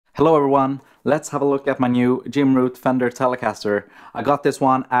Hello everyone, let's have a look at my new Jim Root Fender Telecaster. I got this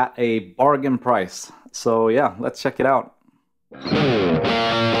one at a bargain price, so yeah, let's check it out.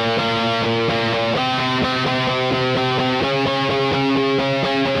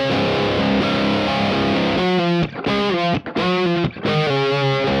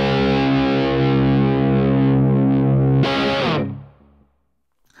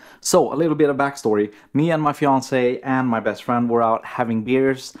 So, a little bit of backstory. Me and my fiance and my best friend were out having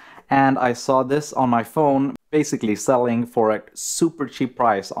beers, and I saw this on my phone basically selling for a super cheap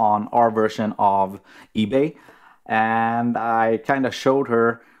price on our version of eBay. And I kind of showed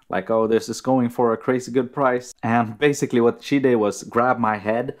her, like, oh, this is going for a crazy good price. And basically what she did was grab my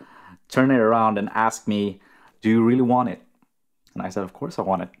head, turn it around and ask me, do you really want it? And I said, of course I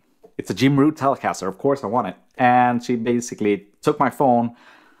want it. It's a Jim Root Telecaster, of course I want it. And she basically took my phone,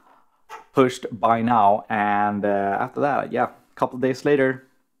 pushed buy now, and after that, yeah, a couple of days later,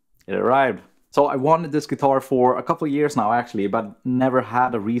 it arrived. So I wanted this guitar for a couple of years now actually, but never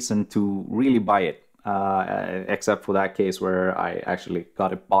had a reason to really buy it, except for that case where I actually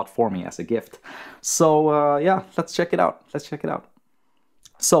got it bought for me as a gift. So yeah, let's check it out.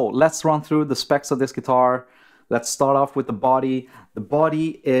 So let's run through the specs of this guitar. Let's start off with the body. The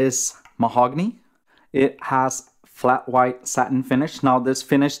body is mahogany. It has flat white satin finish. Now this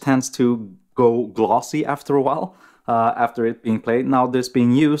finish tends to go glossy after a while, after it being played. Now this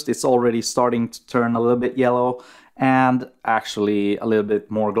being used, it's already starting to turn a little bit yellow and actually a little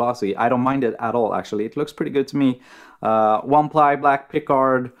bit more glossy. I don't mind it at all actually. It looks pretty good to me. 1-ply black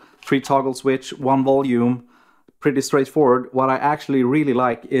pickguard, 3 toggle switch, 1 volume, pretty straightforward. What I actually really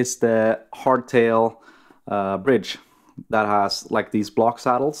like is the hardtail bridge that has like these block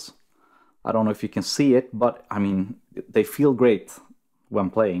saddles. I don't know if you can see it, but I mean, they feel great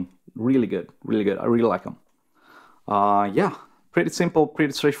when playing. Really good, really good. I really like them. Yeah, pretty simple,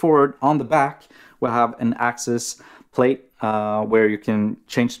 pretty straightforward. On the back, we have an access plate where you can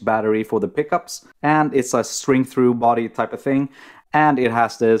change the battery for the pickups. And it's a string-through body type of thing. And it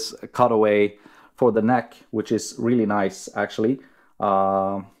has this cutaway for the neck, which is really nice, actually.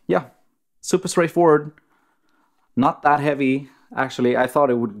 Yeah, super straightforward. Not that heavy. Actually, I thought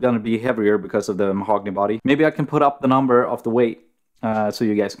it was gonna be heavier because of the mahogany body. Maybe I can put up the number of the weight so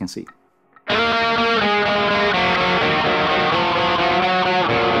you guys can see.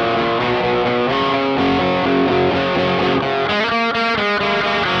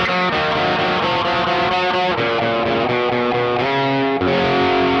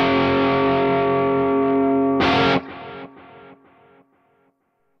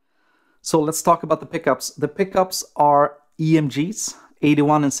 So let's talk about the pickups. The pickups are EMGs,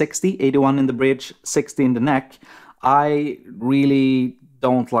 81 and 60, 81 in the bridge, 60 in the neck. I really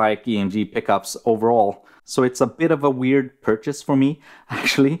don't like EMG pickups overall, so it's a bit of a weird purchase for me,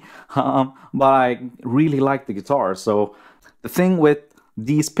 actually, but I really like the guitar. So the thing with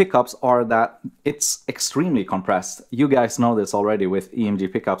these pickups are that it's extremely compressed. You guys know this already with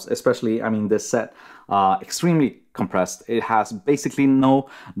EMG pickups, especially, I mean, this set, extremely compressed. It has basically no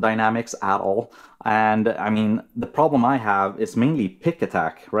dynamics at all. And I mean, the problem I have is mainly pick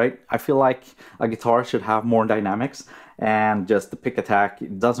attack, right? I feel like a guitar should have more dynamics, and just the pick attack,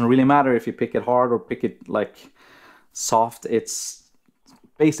 it doesn't really matter if you pick it hard or pick it like soft. It's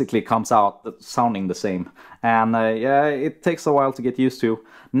basically comes out sounding the same. And yeah, it takes a while to get used to.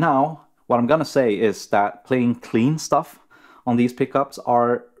 Now, what I'm gonna say is that playing clean stuff on these pickups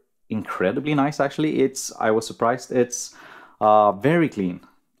are incredibly nice, actually. I was surprised. It's very clean,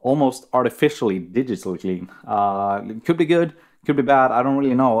 almost artificially digital clean. It could be good, could be bad, I don't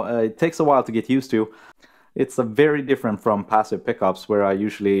really know. It takes a while to get used to. It's a very different from passive pickups where I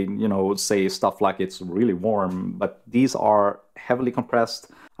usually, you know, say stuff like it's really warm, but these are heavily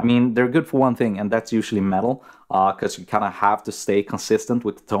compressed. I mean, they're good for one thing, and that's usually metal, because you kind of have to stay consistent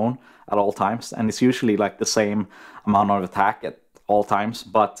with the tone at all times, and it's usually like the same amount of attack at all times.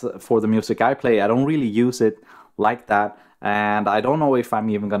 But for the music I play, I don't really use it like that, and I don't know if I'm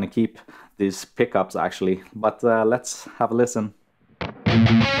even gonna keep these pickups actually, but let's have a listen.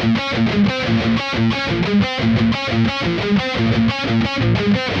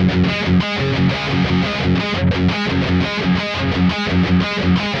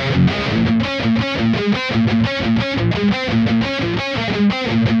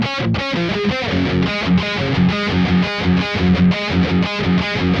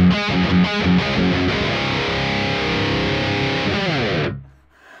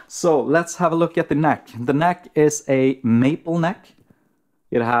 So let's have a look at the neck. The neck is a maple neck.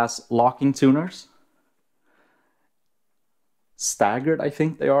 It has locking tuners. Staggered, I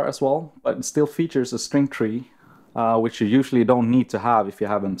think they are as well, but it still features a string tree. which you usually don't need to have if you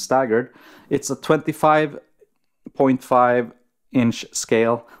have them staggered. It's a 25.5-inch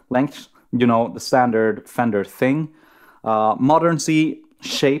scale length, you know, the standard Fender thing. Modern C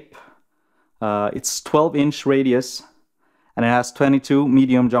shape. It's 12-inch radius, and it has 22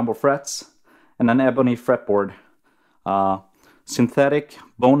 medium jumbo frets and an ebony fretboard. Synthetic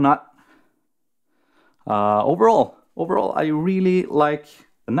bone nut. Overall, I really like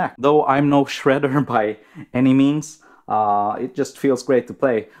the neck. Though I'm no shredder by any means, it just feels great to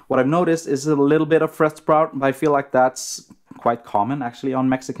play. What I've noticed is a little bit of fret sprout, but I feel like that's quite common actually on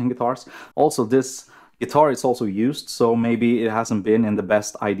Mexican guitars. Also, this guitar is also used, so maybe it hasn't been in the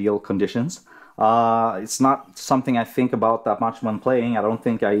best ideal conditions. It's not something I think about that much when playing. I don't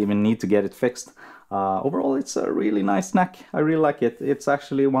think I even need to get it fixed. Overall, it's a really nice neck. I really like it. It's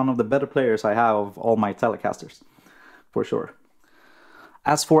actually one of the better players I have of all my Telecasters, for sure.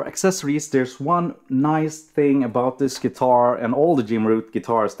 As for accessories, there's one nice thing about this guitar and all the Jim Root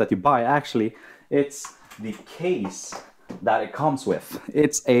guitars that you buy actually. It's the case that it comes with.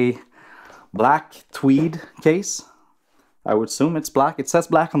 It's a black tweed case. I would assume it's black. It says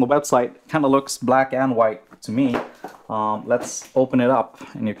black on the website. Kind of looks black and white to me. Let's open it up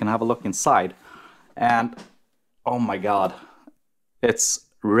and you can have a look inside. And oh my god, it's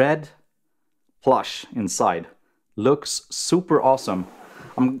red plush inside. Looks super awesome.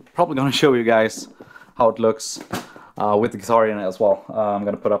 I'm probably going to show you guys how it looks with the guitar in it as well. I'm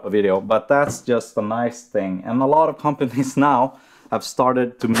going to put up a video, but that's just a nice thing. And a lot of companies now have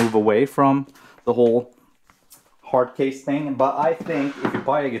started to move away from the whole hard case thing. But I think if you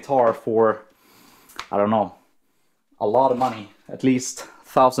buy a guitar for, I don't know, a lot of money, at least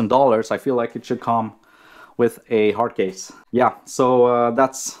 $1,000, I feel like it should come with a hard case. Yeah, so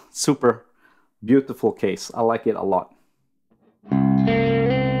that's super beautiful case. I like it a lot.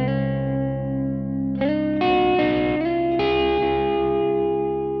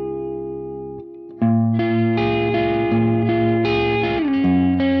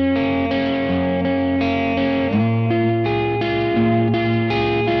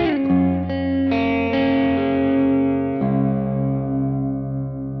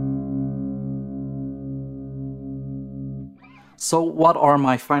 So what are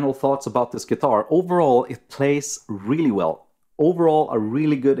my final thoughts about this guitar? Overall, it plays really well. Overall, a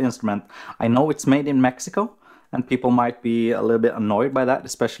really good instrument. I know it's made in Mexico, and people might be a little bit annoyed by that,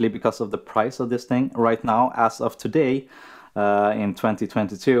 especially because of the price of this thing. Right now, as of today, in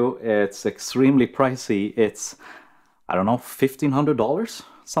 2022, it's extremely pricey. It's, I don't know, $1,500,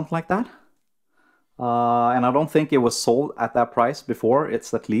 something like that. And I don't think it was sold at that price before.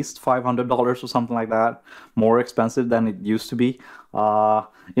 It's at least $500 or something like that. More expensive than it used to be.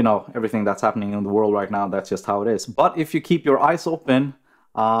 You know, everything that's happening in the world right now, that's just how it is. But if you keep your eyes open,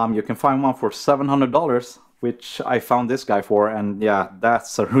 you can find one for $700, which I found this guy for. And yeah,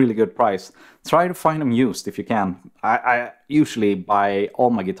 that's a really good price. Try to find them used if you can. I usually buy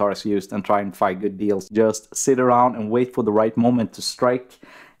all my guitars used and try and find good deals. Just sit around and wait for the right moment to strike,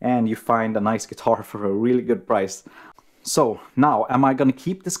 and you find a nice guitar for a really good price. So now, am I gonna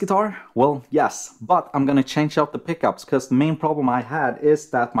keep this guitar? Well, yes, but I'm gonna change out the pickups, because the main problem I had is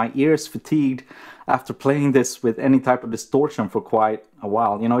that my ears fatigued after playing this with any type of distortion for quite a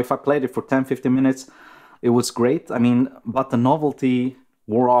while. You know, if I played it for 10-15 minutes, it was great. I mean, but the novelty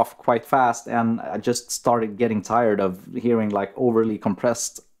wore off quite fast, and I just started getting tired of hearing like overly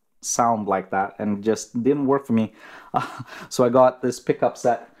compressed sound like that, and just didn't work for me. So I got this pickup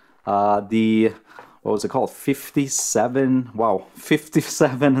set, the, what was it called, 57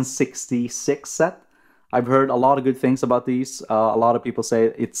 and 66 set. I've heard a lot of good things about these. A lot of people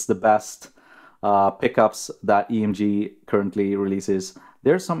say it's the best pickups that EMG currently releases.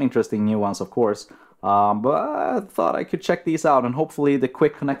 There's some interesting new ones, of course, but I thought I could check these out, and hopefully the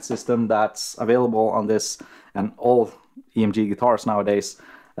quick connect system that's available on this and all EMG guitars nowadays,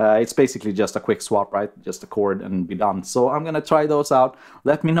 it's basically just a quick swap, right? Just a chord and be done. So I'm gonna try those out.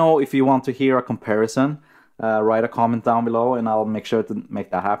 Let me know if you want to hear a comparison. Write a comment down below and I'll make sure to make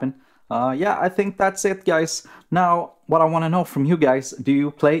that happen. Yeah, I think that's it, guys. Now, what I want to know from you guys, do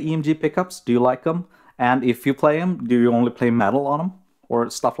you play EMG pickups? Do you like them? And if you play them, do you only play metal on them or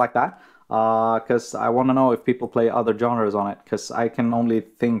stuff like that? Because I want to know if people play other genres on it, because I can only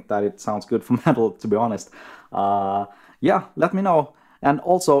think that it sounds good for metal, to be honest. Yeah, let me know. And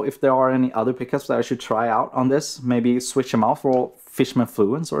also, if there are any other pickups that I should try out on this, maybe switch them out for Fishman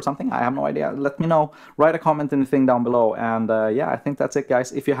Fluence or something. I have no idea. Let me know. Write a comment in the thing down below. And yeah, I think that's it,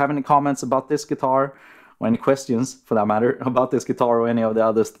 guys. If you have any comments about this guitar or any questions for that matter about this guitar or any of the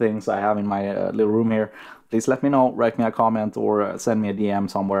other things I have in my little room here, please let me know, write me a comment, or send me a DM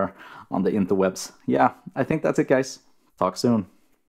somewhere on the interwebs. Yeah, I think that's it, guys. Talk soon.